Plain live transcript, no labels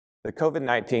The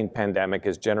COVID-19 pandemic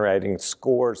is generating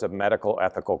scores of medical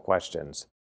ethical questions.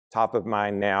 Top of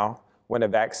mind now, when a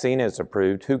vaccine is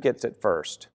approved, who gets it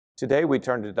first? Today we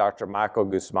turn to Dr. Michael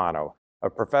Gusmano,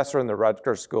 a professor in the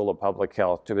Rutgers School of Public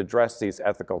Health, to address these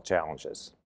ethical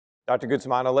challenges. Dr.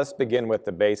 Gusmano, let's begin with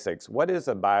the basics. What is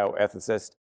a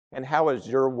bioethicist, and how has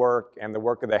your work and the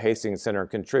work of the Hastings Center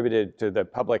contributed to the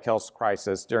public health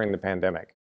crisis during the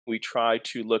pandemic? We try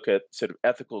to look at sort of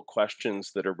ethical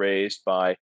questions that are raised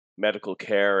by medical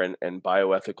care and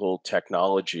bioethical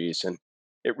technologies. And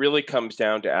it really comes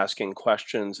down to asking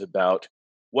questions about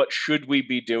what should we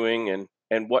be doing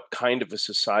and what kind of a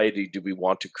society do we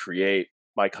want to create.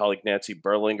 My colleague Nancy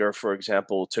Berlinger, for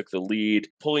example, took the lead,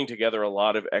 pulling together a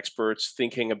lot of experts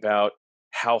thinking about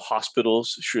how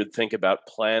hospitals should think about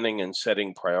planning and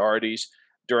setting priorities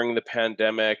during the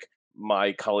pandemic.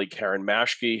 My colleague Karen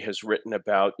Mashke has written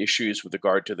about issues with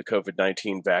regard to the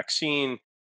COVID-19 vaccine.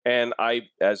 And I,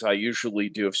 as I usually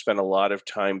do, have spent a lot of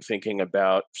time thinking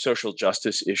about social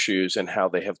justice issues and how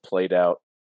they have played out.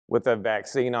 With a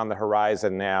vaccine on the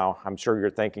horizon now, I'm sure you're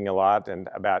thinking a lot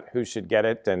about who should get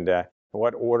it and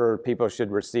what order people should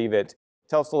receive it.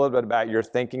 Tell us a little bit about your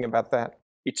thinking about that.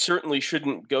 It certainly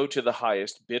shouldn't go to the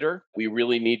highest bidder. We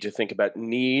really need to think about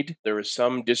need. There is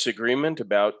some disagreement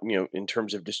about, in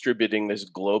terms of distributing this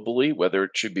globally, whether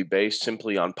it should be based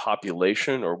simply on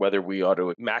population or whether we ought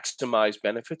to maximize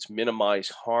benefits, minimize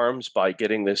harms by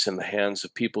getting this in the hands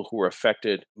of people who are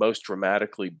affected most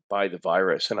dramatically by the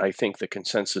virus. And I think the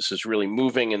consensus is really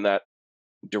moving in that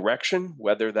direction.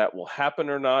 Whether that will happen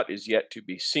or not is yet to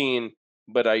be seen.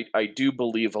 But I do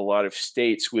believe a lot of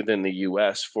states within the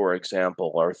US, for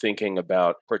example, are thinking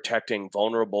about protecting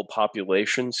vulnerable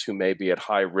populations who may be at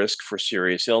high risk for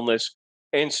serious illness,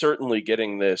 and certainly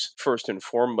getting this first and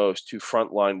foremost to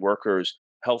frontline workers,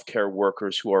 healthcare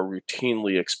workers who are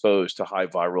routinely exposed to high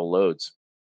viral loads.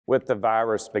 With the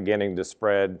virus beginning to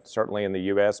spread, certainly in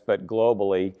the US, but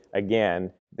globally,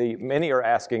 again, many are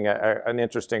asking an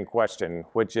interesting question,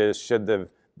 which is, should the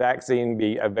vaccine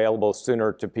be available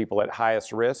sooner to people at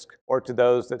highest risk or to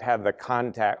those that have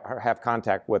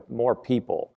contact with more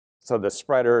people? So the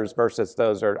spreaders versus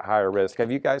those that are at higher risk. Have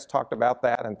you guys talked about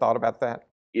that and thought about that?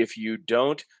 If you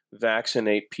don't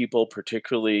vaccinate people,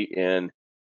 particularly in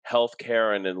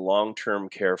healthcare and in long-term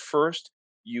care first,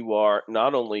 you are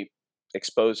not only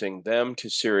exposing them to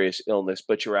serious illness,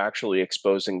 but you're actually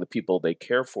exposing the people they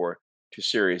care for to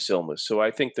serious illness. So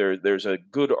I think there's a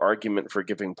good argument for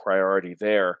giving priority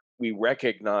there. We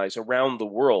recognize around the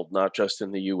world, not just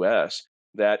in the US,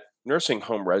 that nursing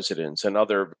home residents and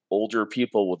other older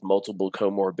people with multiple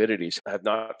comorbidities have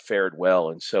not fared well.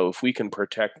 And so if we can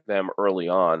protect them early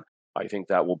on, I think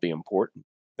that will be important.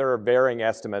 There are varying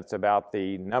estimates about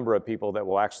the number of people that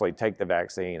will actually take the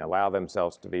vaccine, allow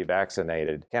themselves to be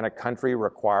vaccinated. Can a country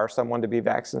require someone to be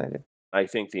vaccinated? I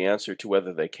think the answer to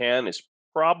whether they can is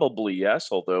probably yes,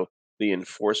 although the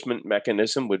enforcement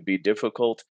mechanism would be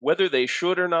difficult. Whether they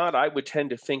should or not, I would tend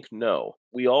to think no.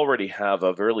 We already have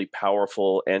a really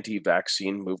powerful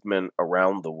anti-vaccine movement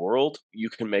around the world. You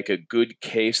can make a good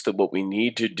case that what we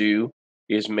need to do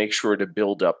is make sure to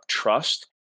build up trust.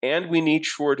 And we need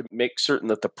sure to make certain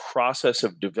that the process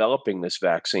of developing this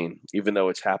vaccine, even though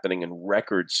it's happening in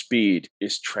record speed,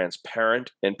 is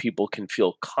transparent and people can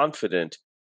feel confident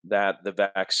that the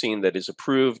vaccine that is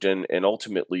approved and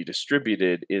ultimately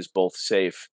distributed is both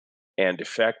safe and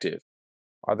effective.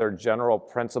 Are there general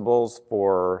principles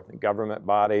for government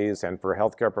bodies and for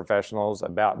healthcare professionals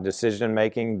about decision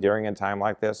making during a time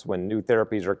like this when new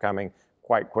therapies are coming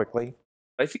quite quickly?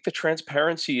 I think the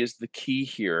transparency is the key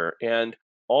here, and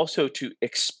also to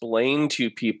explain to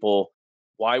people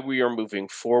why we are moving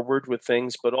forward with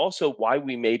things, but also why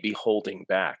we may be holding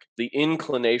back. The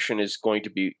inclination is going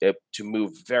to be to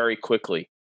move very quickly,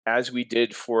 as we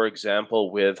did, for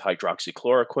example, with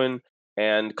hydroxychloroquine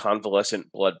and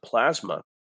convalescent blood plasma,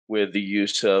 with the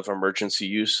use of emergency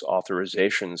use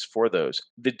authorizations for those.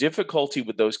 The difficulty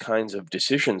with those kinds of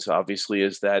decisions, obviously,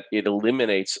 is that it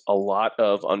eliminates a lot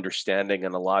of understanding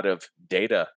and a lot of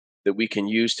data that we can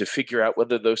use to figure out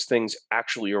whether those things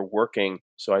actually are working.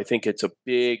 So I think it's a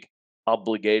big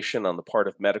obligation on the part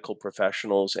of medical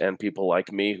professionals and people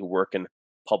like me who work in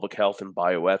public health and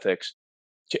bioethics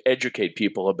to educate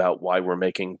people about why we're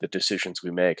making the decisions we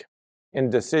make.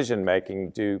 In decision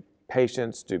making, do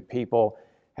people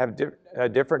have a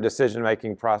different decision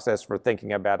making process for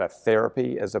thinking about a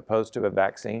therapy as opposed to a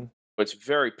vaccine? It's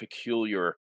very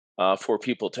peculiar for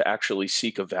people to actually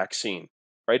seek a vaccine.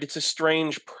 Right? It's a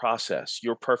strange process.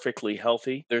 You're perfectly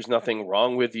healthy. There's nothing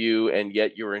wrong with you, and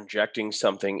yet you're injecting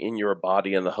something in your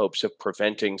body in the hopes of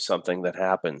preventing something that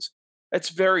happens. It's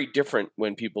very different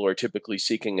when people are typically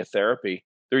seeking a therapy.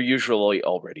 They're usually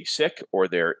already sick or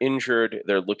they're injured.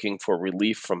 They're looking for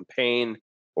relief from pain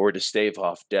or to stave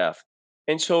off death.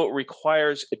 And so it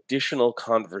requires additional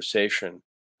conversation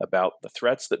about the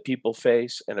threats that people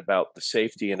face and about the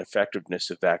safety and effectiveness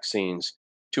of vaccines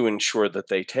to ensure that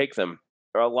they take them.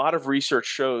 A lot of research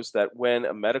shows that when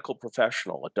a medical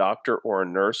professional, a doctor or a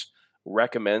nurse,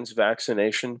 recommends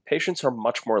vaccination, patients are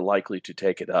much more likely to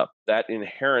take it up. That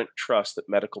inherent trust that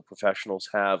medical professionals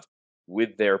have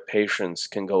with their patients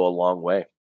can go a long way.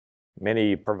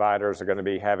 Many providers are going to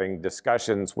be having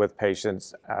discussions with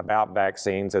patients about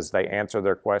vaccines as they answer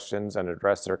their questions and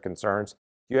address their concerns.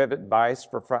 Do you have advice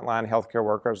for frontline healthcare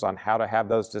workers on how to have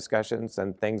those discussions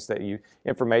and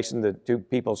information that two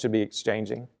people should be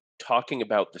exchanging? Talking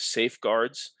about the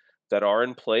safeguards that are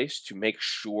in place to make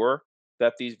sure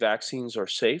that these vaccines are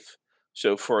safe.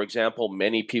 So, for example,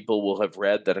 many people will have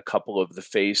read that a couple of the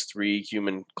phase 3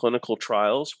 human clinical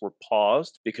trials were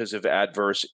paused because of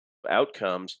adverse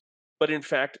outcomes. But in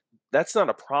fact, that's not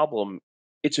a problem.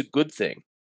 It's a good thing,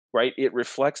 right? It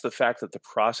reflects the fact that the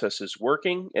process is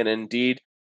working. And indeed,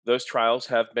 those trials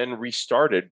have been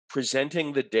restarted,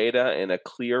 presenting the data in a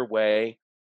clear way,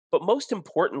 but most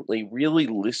importantly, really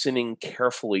listening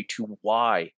carefully to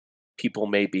why people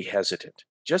may be hesitant.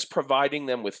 Just providing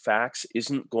them with facts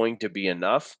isn't going to be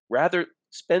enough. Rather,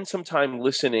 spend some time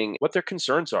listening what their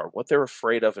concerns are, what they're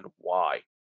afraid of, and why.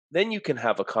 Then you can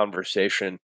have a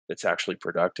conversation that's actually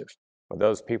productive. For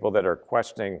those people that are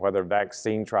questioning whether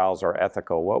vaccine trials are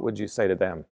ethical, what would you say to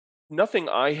them? Nothing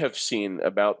I have seen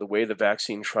about the way the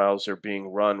vaccine trials are being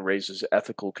run raises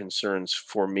ethical concerns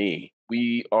for me.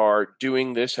 We are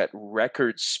doing this at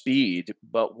record speed,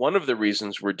 but one of the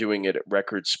reasons we're doing it at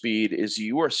record speed is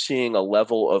you are seeing a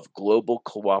level of global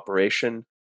cooperation,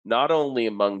 not only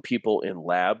among people in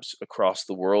labs across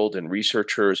the world and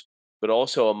researchers, but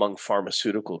also among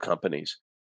pharmaceutical companies.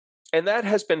 And that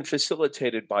has been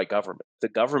facilitated by government. The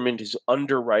government is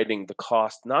underwriting the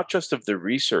cost, not just of the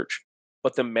research,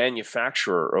 but the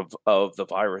manufacturer of the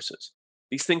viruses.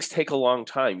 These things take a long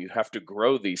time. You have to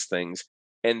grow these things.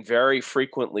 And very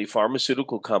frequently,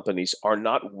 pharmaceutical companies are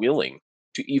not willing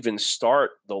to even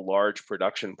start the large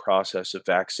production process of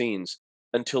vaccines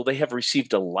until they have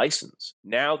received a license.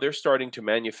 Now they're starting to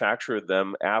manufacture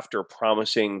them after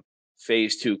promising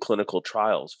phase 2 clinical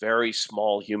trials, very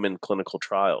small human clinical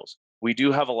trials. We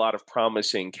do have a lot of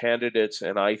promising candidates,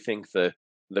 and I think the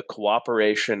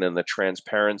cooperation and the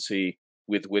transparency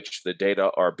with which the data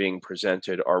are being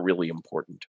presented are really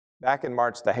important. Back in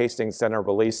March, the Hastings Center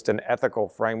released an ethical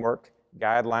framework,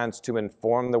 guidelines to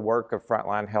inform the work of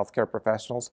frontline healthcare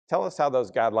professionals. Tell us how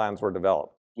those guidelines were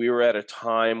developed. We were at a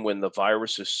time when the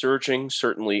virus is surging,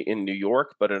 certainly in New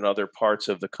York, but in other parts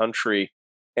of the country.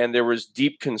 And there was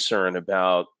deep concern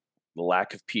about the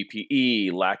lack of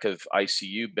PPE, lack of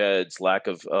ICU beds, lack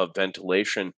of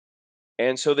ventilation.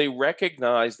 And so they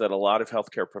recognized that a lot of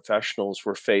healthcare professionals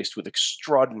were faced with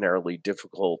extraordinarily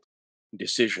difficult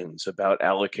decisions about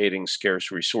allocating scarce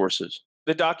resources.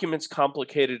 The document's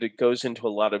complicated, it goes into a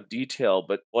lot of detail,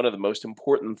 but one of the most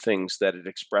important things that it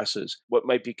expresses what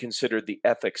might be considered the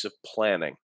ethics of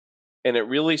planning. And it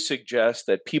really suggests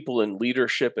that people in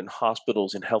leadership in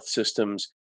hospitals and health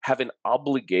systems have an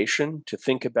obligation to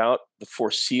think about the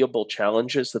foreseeable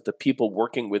challenges that the people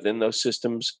working within those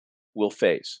systems will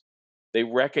face. They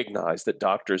recognize that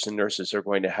doctors and nurses are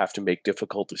going to have to make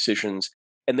difficult decisions,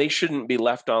 and they shouldn't be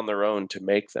left on their own to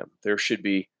make them. There should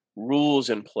be rules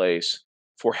in place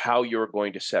for how you're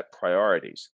going to set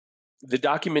priorities. The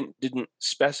document didn't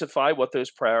specify what those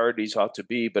priorities ought to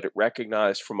be, but it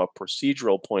recognized from a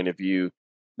procedural point of view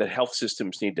that health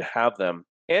systems need to have them.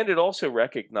 And it also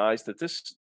recognized that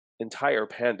this entire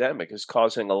pandemic is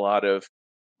causing a lot of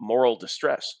moral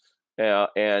distress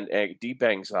and deep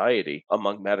anxiety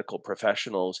among medical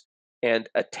professionals. And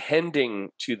attending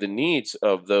to the needs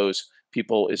of those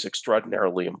people is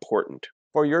extraordinarily important.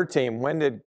 For your team, when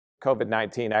did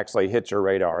COVID-19 actually hit your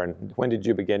radar, and when did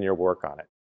you begin your work on it?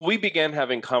 We began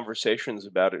having conversations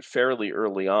about it fairly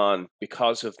early on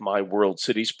because of my World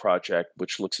Cities project,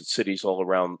 which looks at cities all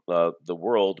around the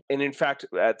world. And in fact,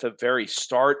 at the very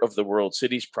start of the World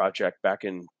Cities project back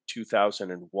in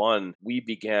 2001, we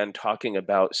began talking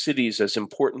about cities as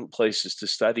important places to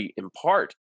study, in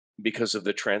part because of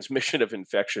the transmission of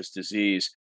infectious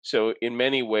disease. So, in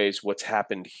many ways, what's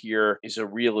happened here is a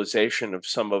realization of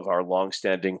some of our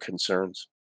longstanding concerns.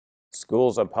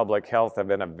 Schools of public health have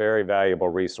been a very valuable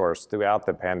resource throughout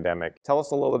the pandemic. Tell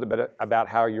us a little bit about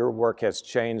how your work has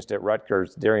changed at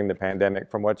Rutgers during the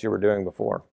pandemic from what you were doing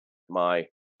before. My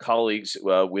colleagues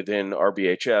within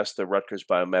RBHS, the Rutgers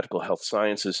Biomedical Health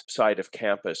Sciences side of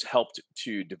campus, helped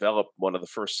to develop one of the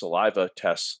first saliva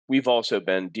tests. We've also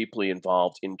been deeply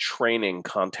involved in training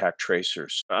contact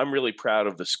tracers. I'm really proud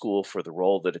of the school for the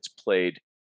role that it's played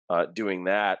doing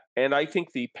that. And I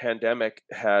think the pandemic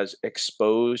has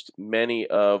exposed many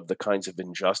of the kinds of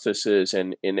injustices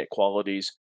and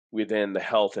inequalities within the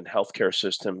health and healthcare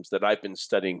systems that I've been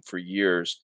studying for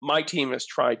years. My team has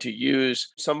tried to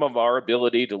use some of our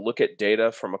ability to look at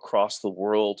data from across the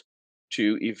world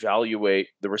to evaluate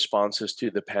the responses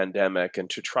to the pandemic and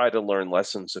to try to learn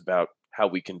lessons about how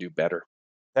we can do better.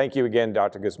 Thank you again,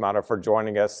 Dr. Gusmano, for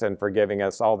joining us and for giving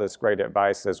us all this great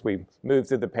advice as we move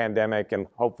through the pandemic and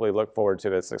hopefully look forward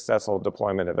to a successful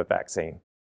deployment of a vaccine.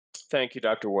 Thank you,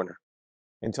 Dr. Warner.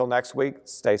 Until next week,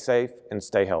 stay safe and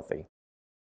stay healthy.